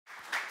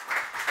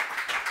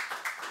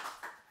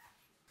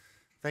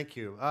Thank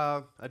you.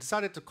 I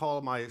decided to call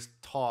my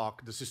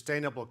talk The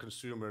Sustainable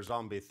Consumer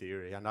Zombie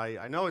Theory. And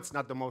I know it's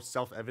not the most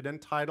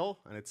self-evident title,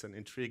 and it's an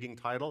intriguing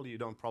title. You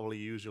don't probably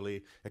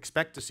usually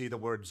expect to see the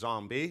word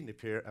zombie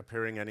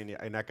appearing in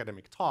an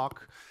academic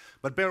talk.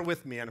 But bear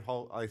with me, and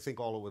I think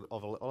all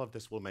of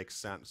this will make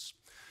sense.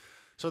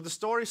 So the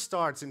story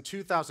starts in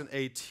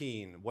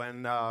 2018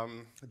 when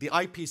the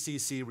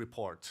IPCC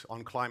report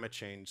on climate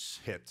change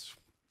hit.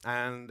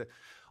 And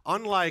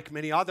unlike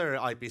many other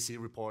IPCC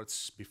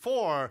reports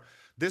before,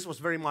 this was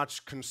very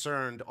much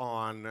concerned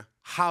on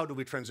how do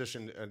we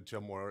transition into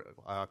a more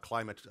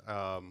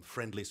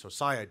climate-friendly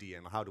society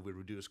and how do we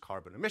reduce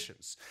carbon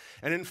emissions.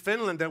 And in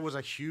Finland, there was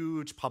a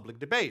huge public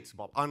debate,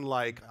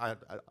 unlike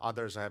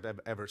others I have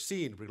ever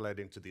seen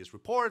relating to these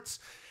reports.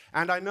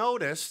 And I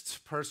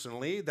noticed,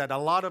 personally, that a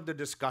lot of the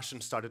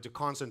discussion started to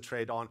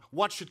concentrate on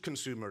what should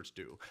consumers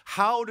do?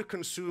 How do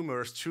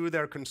consumers, through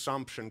their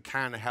consumption,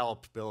 can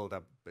help build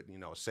a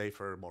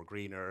safer, more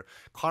greener,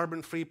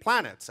 carbon-free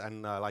planet?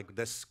 And like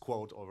this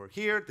quote over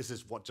here, this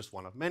is just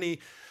one of many,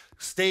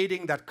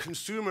 stating that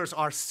consumers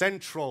are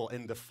central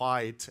in the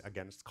fight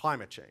against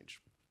climate change.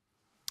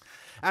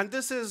 And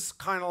this is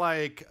kind of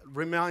like,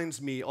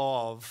 reminds me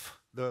of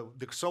the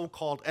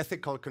so-called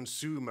ethical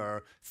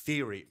consumer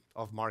theory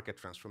of market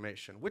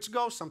transformation, which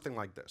goes something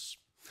like this.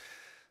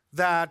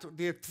 That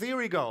the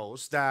theory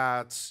goes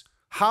that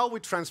how we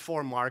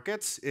transform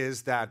markets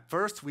is that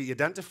first we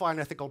identify an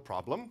ethical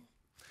problem,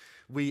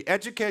 we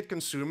educate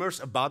consumers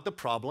about the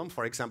problem.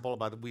 For example,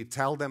 we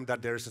tell them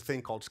that there's a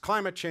thing called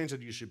climate change,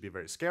 that you should be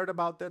very scared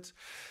about it.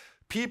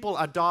 People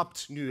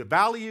adopt new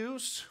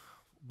values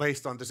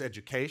based on this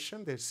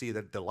education. They see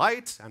the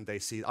light and they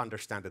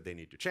understand that they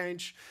need to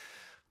change.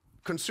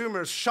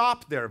 Consumers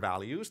shop their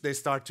values. They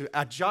start to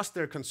adjust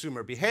their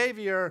consumer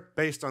behavior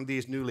based on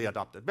these newly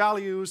adopted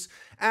values.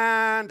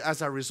 And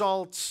as a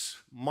result,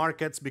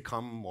 markets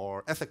become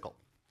more ethical.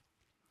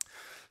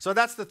 So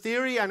that's the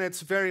theory, and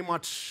it's very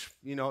much,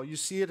 you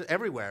see it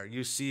everywhere.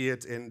 You see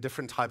it in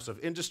different types of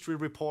industry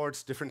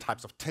reports, different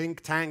types of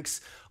think tanks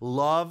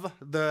love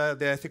the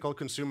ethical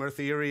consumer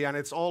theory, and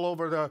it's all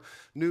over the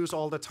news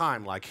all the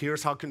time. Like,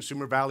 here's how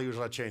consumer values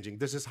are changing.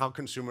 This is how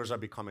consumers are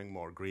becoming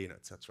more green,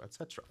 et cetera, et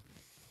cetera.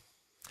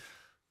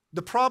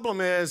 The problem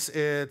is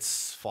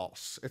it's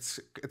false. It's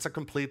a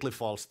completely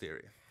false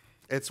theory.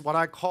 It's what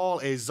I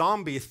call a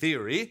zombie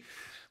theory,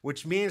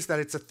 which means that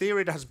it's a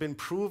theory that has been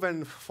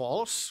proven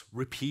false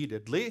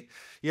repeatedly,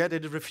 yet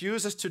it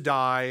refuses to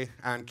die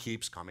and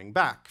keeps coming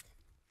back.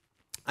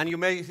 And you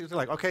may think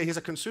like, okay, he's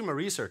a consumer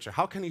researcher.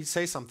 How can he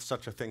say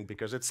such a thing?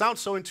 Because it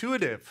sounds so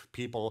intuitive.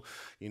 People,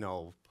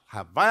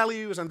 have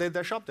values and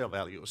they shop their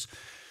values.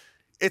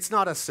 It's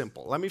not as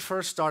simple. Let me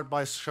first start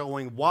by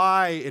showing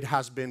why it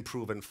has been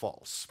proven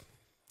false.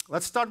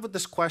 Let's start with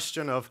this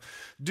question of,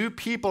 do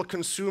people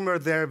consume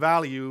their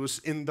values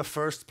in the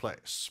first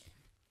place?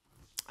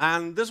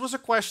 And this was a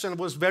question that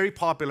was very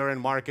popular in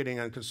marketing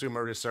and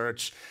consumer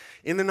research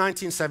in the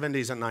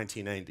 1970s and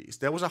 1980s.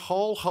 There was a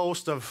whole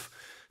host of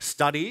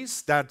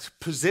studies that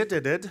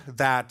posited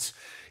that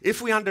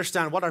if we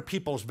understand what are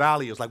people's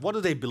values, like what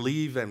do they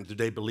believe in? Do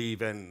they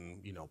believe in,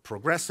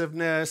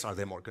 progressiveness? Are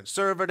they more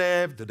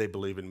conservative? Do they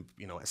believe in,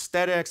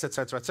 aesthetics, et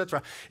cetera, et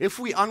cetera? If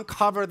we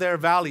uncover their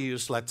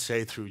values, let's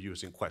say through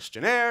using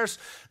questionnaires,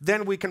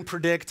 then we can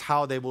predict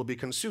how they will be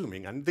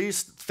consuming. And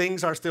these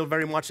things are still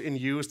very much in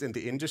use in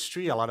the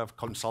industry. A lot of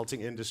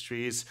consulting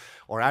industries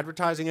or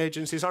advertising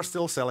agencies are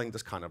still selling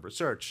this kind of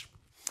research.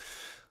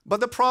 But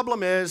the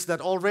problem is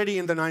that already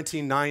in the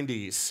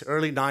 1990s,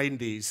 early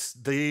 90s,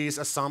 these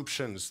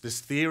assumptions, this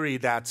theory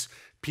that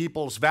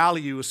people's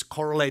values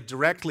correlate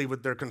directly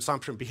with their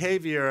consumption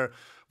behavior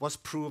was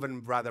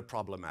proven rather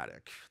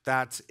problematic.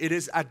 That it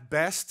is at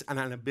best an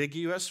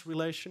ambiguous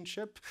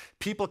relationship.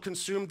 People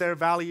consume their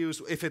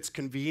values if it's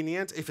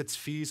convenient, if it's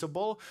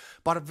feasible,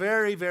 but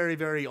very, very,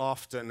 very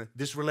often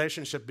this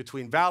relationship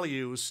between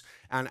values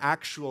and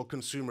actual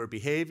consumer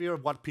behavior,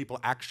 what people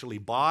actually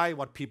buy,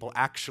 what people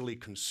actually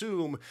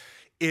consume,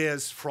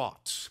 is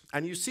fraught.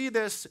 And you see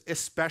this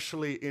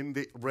especially in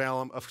the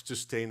realm of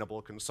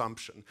sustainable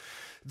consumption.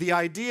 The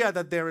idea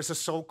that there is a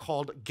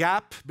so-called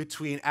gap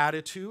between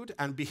attitude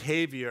and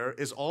behavior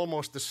is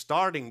almost the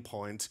starting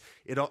point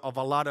of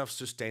a lot of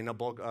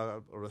sustainable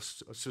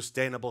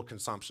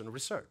consumption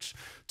research,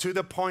 to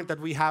the point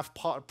that we have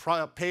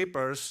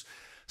papers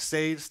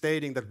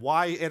stating that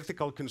why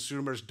ethical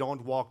consumers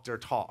don't walk their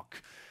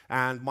talk.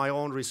 And my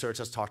own research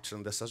has touched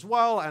on this as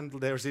well, and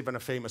there's even a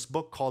famous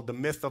book called The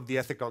Myth of the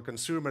Ethical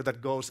Consumer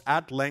that goes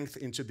at length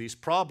into these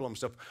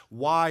problems of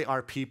why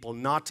are people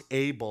not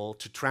able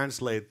to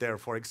translate their,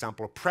 for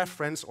example,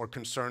 preference or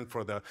concern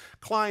for the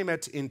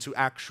climate into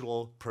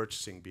actual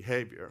purchasing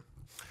behavior.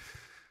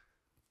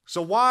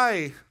 So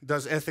why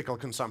does ethical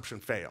consumption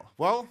fail?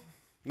 Well,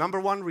 number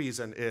one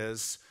reason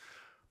is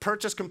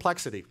purchase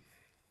complexity.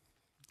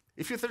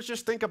 If you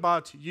just think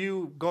about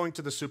you going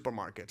to the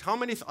supermarket, how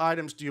many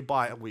items do you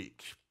buy a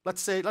week?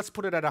 Let's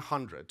put it at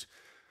 100.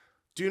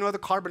 Do you know the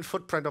carbon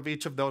footprint of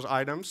each of those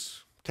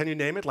items? Can you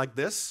name it like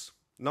this?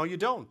 No, you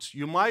don't.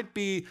 You might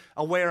be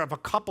aware of a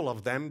couple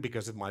of them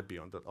because it might be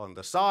on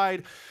the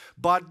side,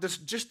 but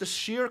just the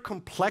sheer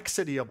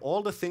complexity of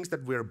all the things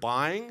that we're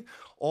buying,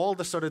 all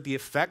the sort of the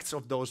effects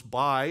of those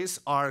buys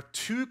are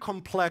too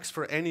complex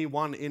for any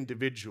one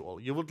individual.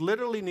 You would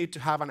literally need to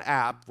have an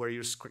app where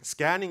you're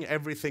scanning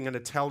everything and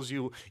it tells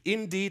you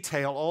in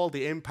detail all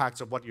the impacts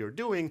of what you're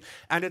doing,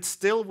 and it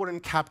still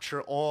wouldn't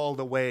capture all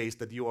the ways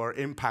that you are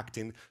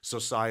impacting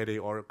society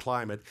or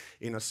climate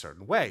in a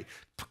certain way.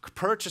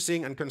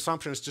 Purchasing and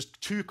consumption is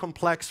just too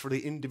complex for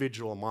the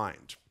individual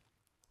mind.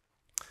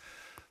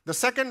 The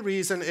second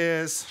reason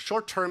is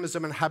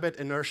short-termism and habit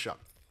inertia.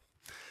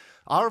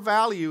 Our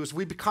values,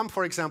 we become,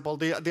 for example,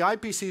 the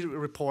IPCC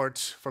report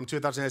from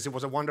 2008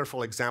 was a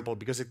wonderful example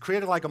because it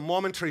created like a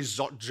momentary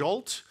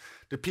jolt.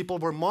 The people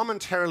were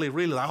momentarily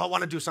really like, oh, I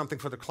want to do something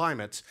for the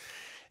climate.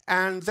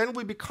 And then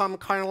we become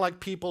kind of like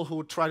people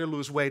who try to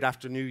lose weight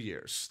after New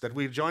Year's. That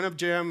we join a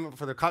gym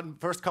for the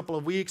first couple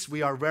of weeks,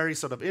 we are very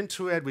sort of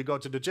into it, we go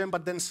to the gym,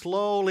 but then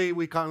slowly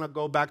we kind of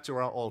go back to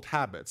our old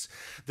habits.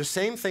 The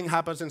same thing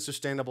happens in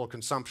sustainable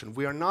consumption.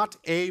 We are not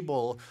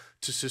able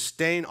to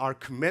sustain our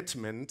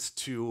commitment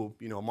to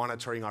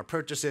monitoring our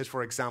purchases,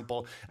 for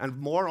example, and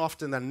more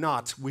often than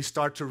not, we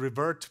start to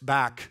revert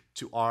back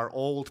to our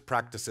old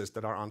practices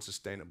that are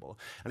unsustainable.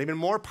 An even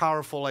more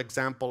powerful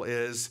example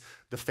is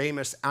the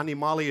famous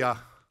Animalia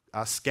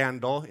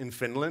scandal in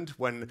Finland,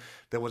 when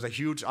there was a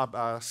huge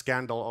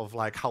scandal of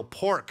like how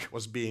pork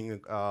was being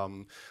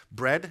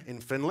bred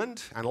in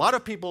Finland, and a lot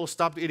of people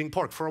stopped eating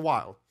pork for a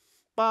while,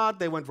 but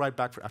they went right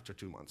back after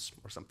 2 months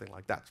or something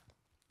like that.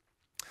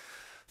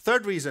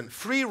 Third reason,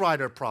 free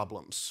rider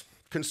problems.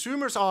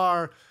 Consumers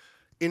are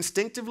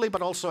instinctively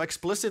but also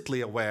explicitly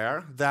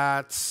aware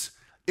that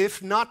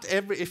if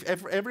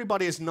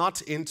everybody is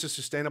not into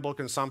sustainable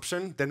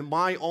consumption, then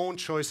my own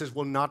choices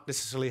will not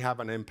necessarily have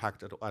an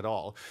impact at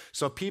all.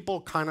 So people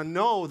kind of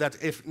know that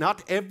if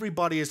not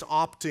everybody is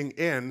opting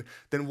in,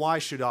 then why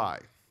should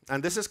I?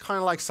 And this is kind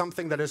of like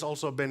something that has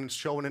also been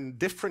shown in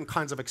different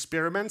kinds of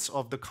experiments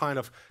of the kind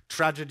of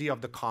tragedy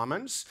of the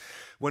commons.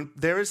 When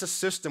there is a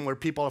system where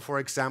people are, for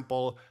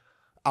example,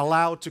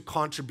 allowed to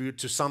contribute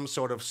to some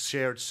sort of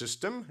shared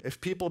system,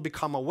 if people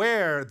become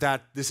aware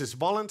that this is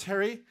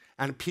voluntary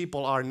and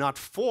people are not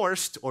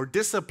forced or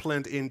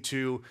disciplined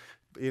into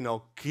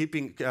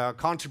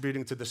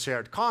contributing to the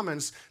shared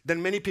commons, then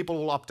many people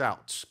will opt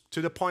out, to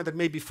the point that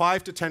maybe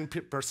 5 to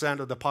 10%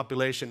 of the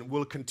population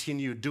will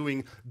continue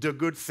doing the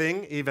good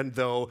thing, even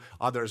though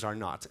others are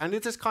not. And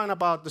it is kind of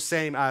about the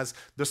same as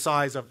the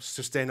size of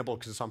sustainable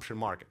consumption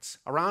markets.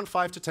 Around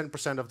 5 to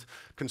 10% of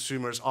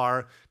consumers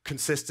are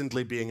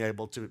consistently being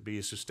able to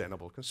be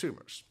sustainable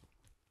consumers.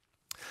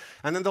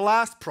 And then the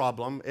last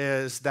problem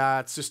is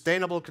that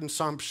sustainable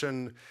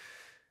consumption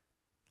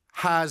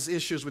has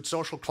issues with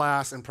social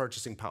class and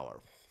purchasing power.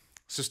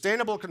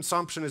 Sustainable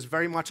consumption is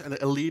very much an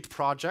elite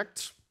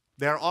project.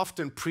 They are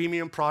often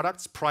premium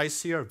products,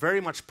 pricier,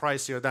 very much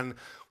pricier than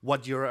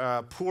what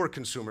your poor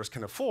consumers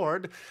can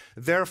afford.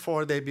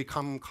 Therefore, they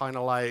become kind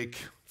of like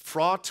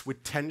fraught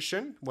with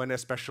tension when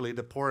especially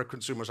the poorer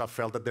consumers have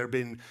felt that they're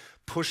being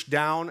pushed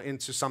down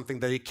into something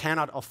that they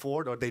cannot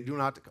afford or they do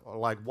not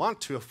want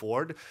to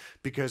afford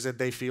because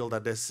they feel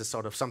that this is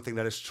sort of something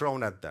that is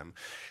thrown at them.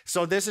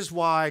 So this is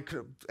why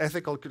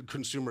ethical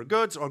consumer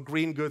goods or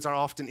green goods are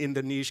often in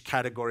the niche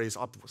categories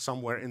up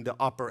somewhere in the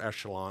upper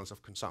echelons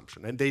of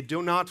consumption, and they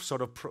do not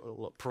sort of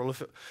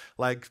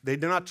they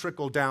do not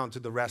trickle down to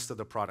the rest of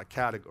the product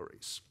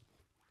categories.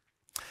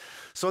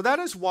 So that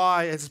is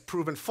why it's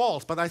proven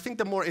false. But I think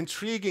the more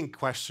intriguing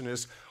question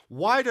is,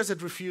 why does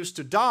it refuse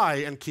to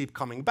die and keep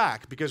coming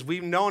back? Because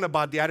we've known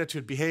about the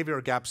attitude-behavior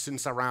gap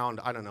since around,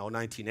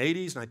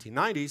 1980s,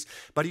 1990s,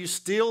 but you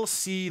still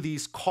see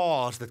these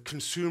calls that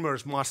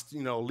consumers must,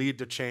 lead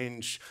the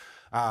change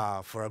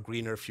for a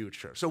greener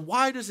future. So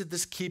why does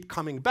this keep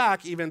coming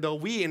back, even though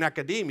we in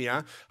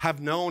academia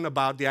have known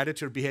about the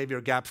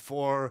attitude-behavior gap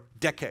for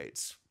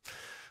decades?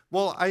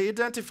 Well, I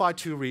identify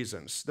 2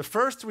 reasons. The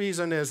first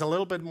reason is a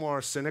little bit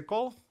more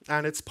cynical,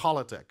 and it's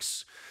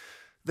politics.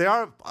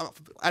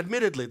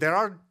 Admittedly, there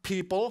are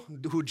people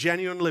who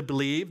genuinely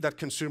believe that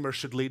consumers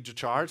should lead the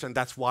charge, and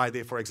that's why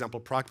they, for example,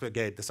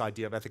 propagate this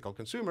idea of ethical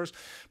consumers.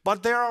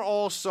 But there are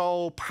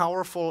also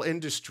powerful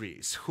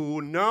industries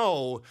who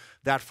know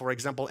that, for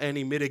example,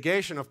 any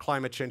mitigation of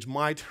climate change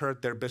might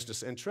hurt their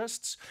business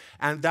interests,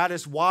 and that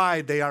is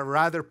why they are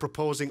rather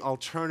proposing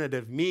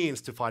alternative means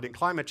to fighting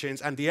climate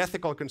change, and the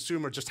ethical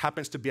consumer just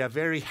happens to be a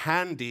very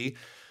handy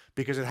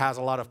because it has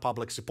a lot of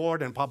public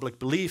support and public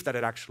belief that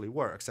it actually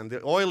works. And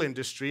the oil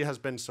industry has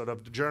been the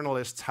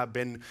journalists have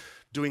been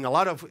doing a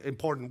lot of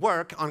important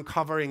work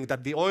uncovering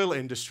that the oil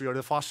industry or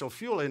the fossil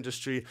fuel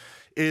industry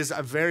is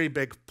a very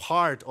big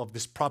part of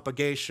this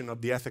propagation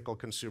of the ethical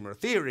consumer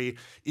theory,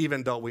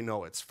 even though we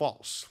know it's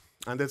false.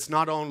 And it's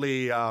not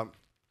only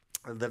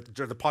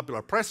the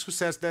popular press who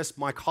says this.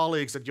 My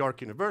colleagues at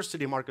York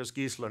University, Marcus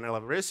Giesler and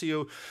Ella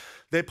Veresiu,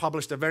 they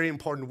published a very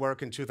important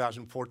work in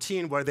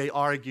 2014 where they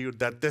argued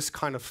that this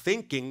kind of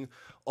thinking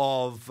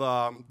of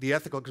the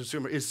ethical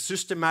consumer is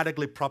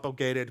systematically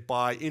propagated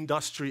by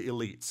industry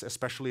elites,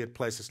 especially at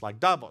places like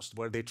Davos,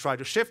 where they try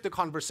to shift the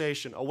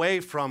conversation away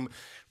from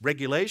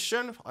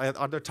regulation and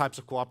other types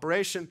of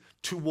cooperation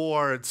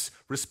towards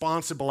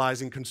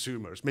responsibilizing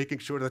consumers, making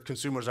sure that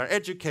consumers are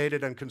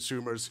educated and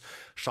consumers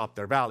shop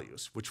their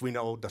values, which we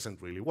know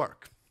doesn't really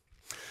work.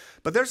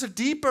 But there's a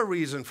deeper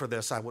reason for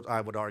this, I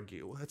would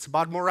argue. It's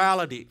about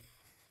morality.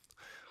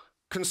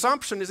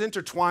 Consumption is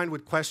intertwined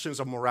with questions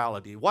of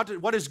morality.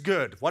 What is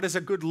good? What is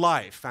a good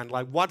life? And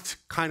like, what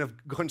kind of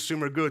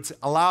consumer goods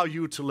allow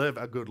you to live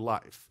a good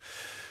life?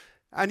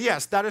 And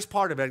yes, that is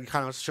part of it. It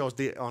kind of shows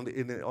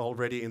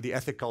already in the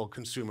ethical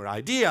consumer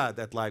idea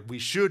that like we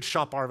should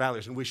shop our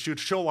values and we should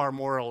show our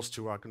morals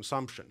to our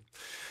consumption.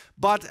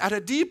 But at a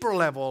deeper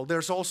level,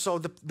 there's also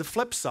the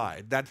flip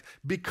side, that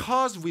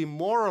because we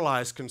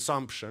moralize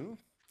consumption,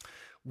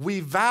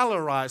 we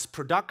valorize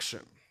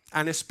production.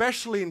 And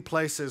especially in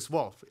places,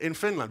 well, in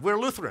Finland, we're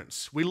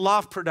Lutherans. We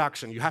love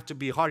production. You have to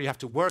be hard, you have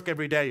to work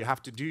every day, you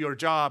have to do your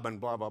job,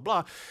 and blah, blah,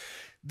 blah.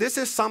 This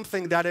is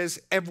something that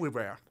is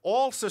everywhere.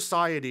 All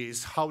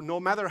societies, no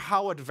matter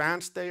how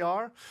advanced they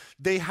are,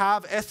 they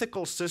have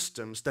ethical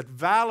systems that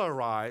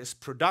valorize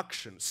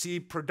production, see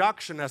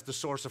production as the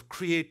source of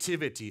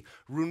creativity,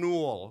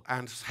 renewal,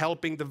 and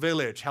helping the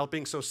village,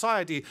 helping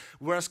society,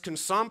 whereas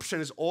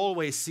consumption is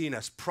always seen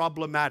as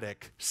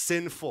problematic,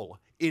 sinful,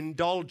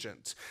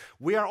 indulgent.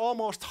 We are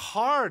almost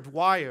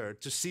hardwired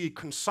to see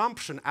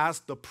consumption as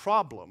the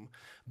problem,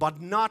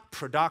 but not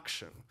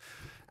production.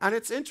 And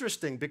it's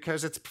interesting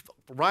because it's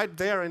right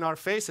there in our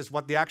faces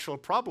what the actual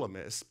problem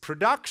is.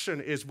 Production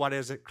is what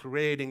is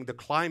creating the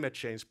climate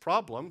change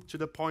problem, to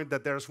the point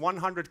that there's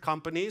 100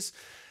 companies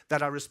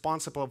that are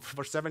responsible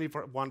for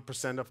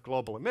 71% of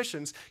global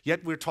emissions,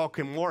 yet we're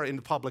talking more in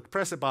the public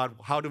press about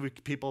how do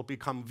people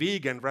become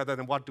vegan rather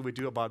than what do we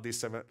do about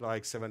these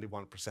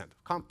 71%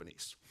 of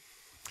companies.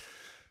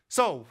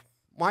 So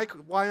my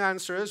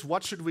answer is,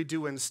 what should we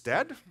do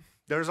instead?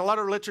 There's a lot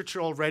of literature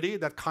already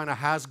that kind of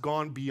has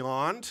gone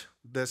beyond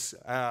this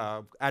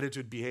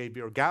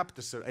attitude-behavior gap,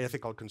 this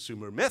ethical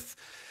consumer myth,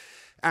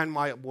 and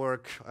my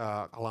work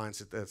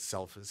aligns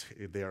itself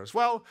there as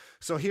well.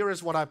 So here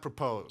is what I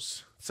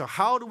propose. So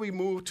how do we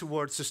move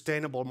towards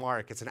sustainable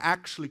markets and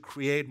actually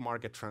create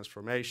market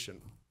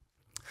transformation?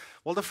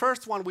 Well, the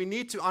first one, we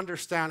need to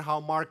understand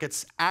how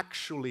markets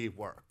actually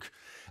work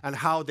and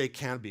how they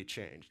can be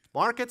changed.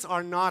 Markets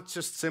are not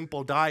just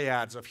simple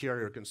dyads of here are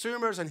your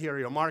consumers and here are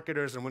your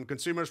marketers, and when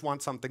consumers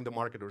want something, the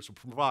marketers will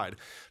provide.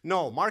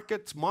 No,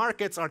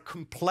 markets are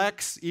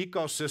complex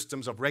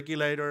ecosystems of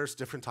regulators,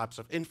 different types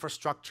of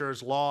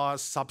infrastructures,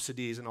 laws,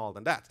 subsidies, and all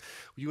of that.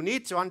 You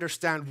need to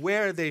understand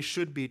where they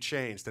should be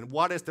changed and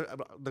what is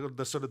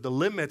the sort of the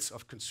limits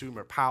of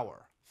consumer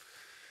power.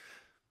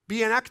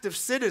 Be an active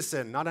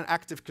citizen, not an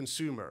active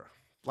consumer.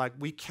 Like,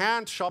 we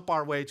can't shop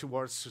our way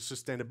towards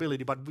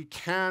sustainability, but we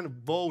can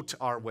vote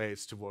our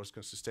ways towards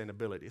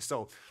sustainability.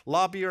 So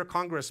lobby your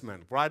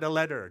congressman, write a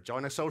letter,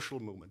 join a social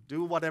movement,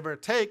 do whatever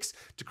it takes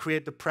to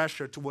create the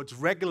pressure towards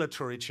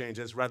regulatory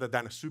changes rather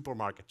than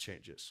supermarket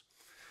changes.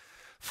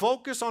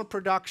 Focus on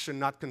production,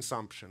 not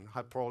consumption.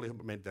 I probably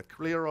made that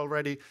clear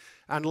already.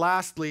 And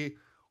lastly,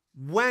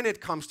 when it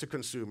comes to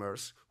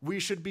consumers, we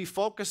should be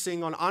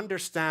focusing on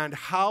understand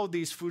how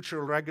these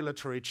future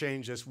regulatory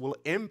changes will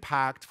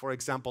impact, for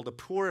example, the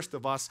poorest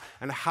of us,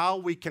 and how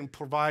we can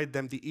provide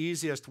them the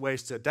easiest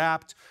ways to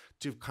adapt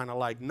to kind of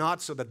like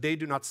not so that they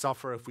do not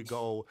suffer if we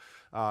go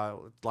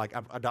like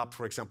adopt,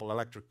 for example,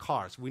 electric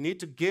cars. We need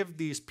to give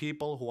these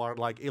people who are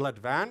like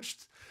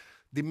ill-advantaged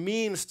the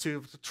means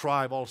to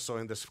thrive also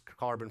in this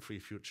carbon-free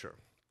future.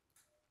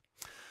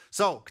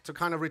 So, to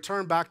kind of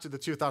return back to the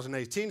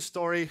 2018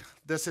 story,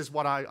 this is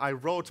what I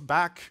wrote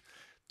back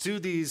to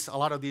a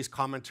lot of these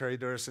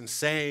commentators, and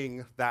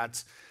saying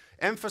that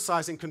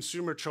emphasizing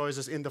consumer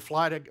choices in the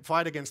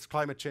fight against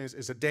climate change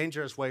is a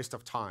dangerous waste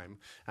of time.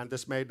 And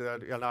this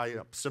and I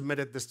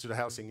submitted this to the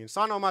Helsingin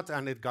Sanomat,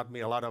 and it got me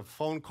a lot of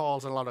phone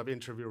calls and a lot of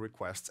interview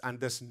requests. And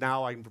this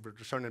now I'm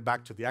returning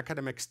back to the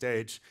academic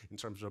stage in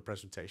terms of a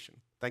presentation.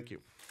 Thank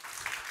you.